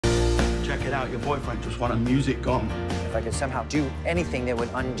Get out, your boyfriend just wanted music gone. If I could somehow do anything that would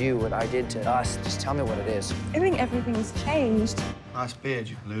undo what I did to us, just tell me what it is. I think everything's changed. Nice beard,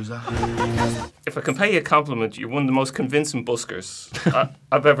 you loser. If I can pay you a compliment, you're one of the most convincing buskers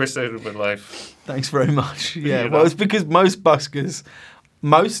I've ever seen in my life. Thanks very much. Yeah, You know? well, it's because most buskers,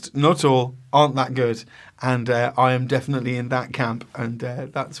 most, not all, aren't that good. And I am definitely in that camp, and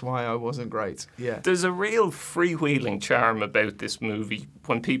that's why I wasn't great. Yeah. There's a real freewheeling charm about this movie.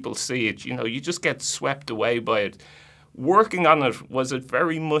 When people see it, you know, you just get swept away by it. Working on it, was it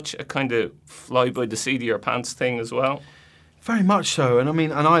very much a kind of fly by the seat of your pants thing as well? Very much so, and I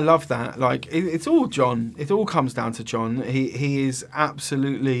mean, and I love that. Like, it's all John. It all comes down to John. He is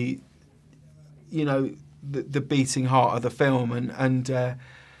absolutely, you know, the beating heart of the film, and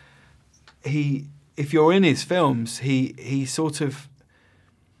he, if you're in his films, he sort of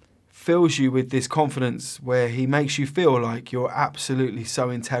fills you with this confidence where he makes you feel like you're absolutely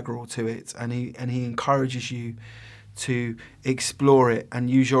so integral to it, and he encourages you to explore it and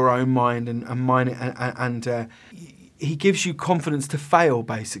use your own mind and mine it, and he gives you confidence to fail,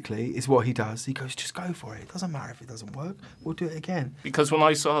 basically, is what he does. He goes, just go for it. It doesn't matter if it doesn't work. We'll do it again. Because when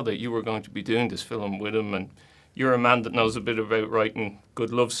I saw that you were going to be doing this film with him, and you're a man that knows a bit about writing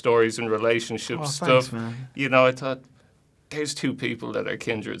good love stories and relationship stuff, thanks, man. you know, I thought, there's two people that are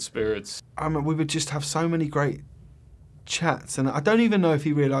kindred spirits. I mean, we would just have so many great chats, and I don't even know if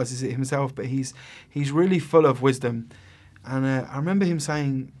he realises it himself, but he's really full of wisdom. And I remember him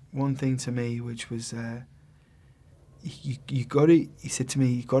saying one thing to me, which was, you got to. He said to me,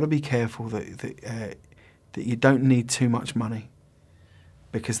 you got to be careful that you don't need too much money,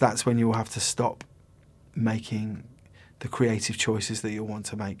 because that's when you'll have to stop making the creative choices that you'll want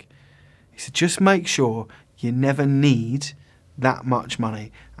to make. He said, just make sure you never need that much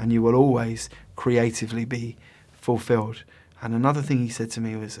money, and you will always creatively be fulfilled. And another thing he said to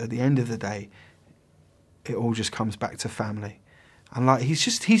me was, at the end of the day, it all just comes back to family. And like, he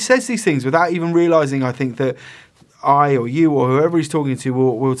says these things without even realising, I think, that I or you or whoever he's talking to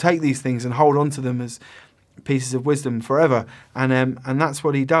will take these things and hold on to them as pieces of wisdom forever. And that's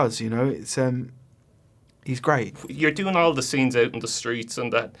what he does, you know. It's he's great. You're doing all the scenes out in the streets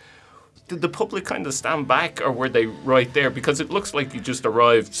and that. Did the public kind of stand back, or were they right there? Because it looks like you just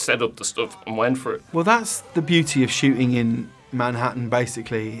arrived, set up the stuff and went for it. Well, that's the beauty of shooting in Manhattan,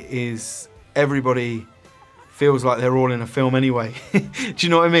 basically, is everybody feels like they're all in a film anyway. Do you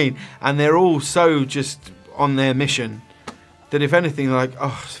know what I mean? And they're all so just on their mission that if anything, they're like,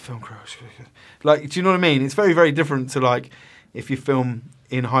 oh, it's a film crew. Like, do you know what I mean? It's very, very different to like if you film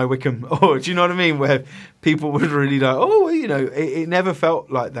in High Wycombe, or do you know what I mean, where people would really like, oh, you know, it never felt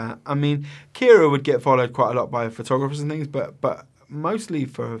like that. I mean, Kira would get followed quite a lot by photographers and things, but mostly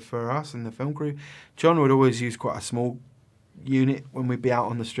for us and the film crew, John would always use quite a small unit when we'd be out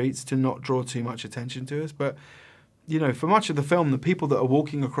on the streets to not draw too much attention to us. But you know, for much of the film, the people that are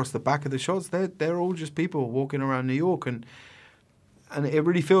walking across the back of the shots, they're all just people walking around New York, and it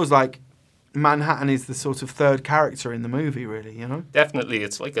really feels like Manhattan is the sort of third character in the movie, really, you know? Definitely,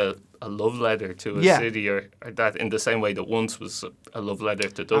 it's like a love letter to a city, or that in the same way that once was a love letter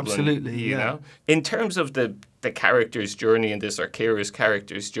to Dublin. Absolutely, you know? In terms of the character's journey in this, or Kira's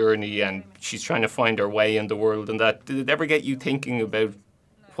character's journey, and she's trying to find her way in the world and that, did it ever get you thinking about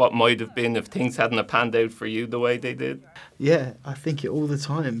what might have been if things hadn't have panned out for you the way they did? Yeah, I think it all the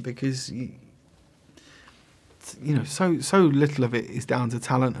time, because you know, so little of it is down to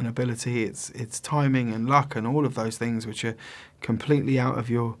talent and ability. It's timing and luck and all of those things which are completely out of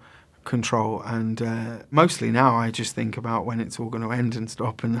your control. And mostly now I just think about when it's all going to end and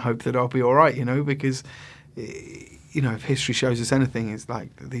stop, and hope that I'll be all right, you know, because you know, if history shows us anything, it's like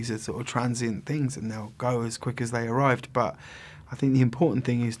these are sort of transient things and they'll go as quick as they arrived. But I think the important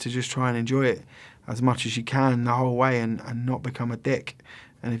thing is to just try and enjoy it as much as you can the whole way, and not become a dick.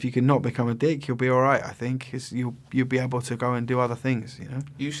 And if you can not become a dick, you'll be all right, I think, because you'll be able to go and do other things, you know?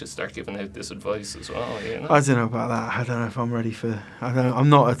 You should start giving out this advice as well, you know? I don't know about that. I don't know if I'm ready for...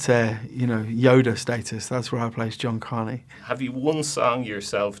 I'm not at, you know, Yoda status. That's where I place John Carney. Have you one song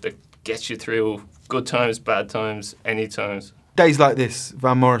yourself that gets you through good times, bad times, any times? Days Like This,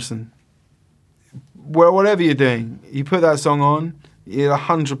 Van Morrison. Well, whatever you're doing, you put that song on, you'll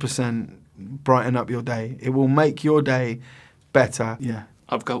 100% brighten up your day. It will make your day better. Yeah.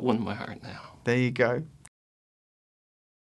 I've got one in my heart now. There you go.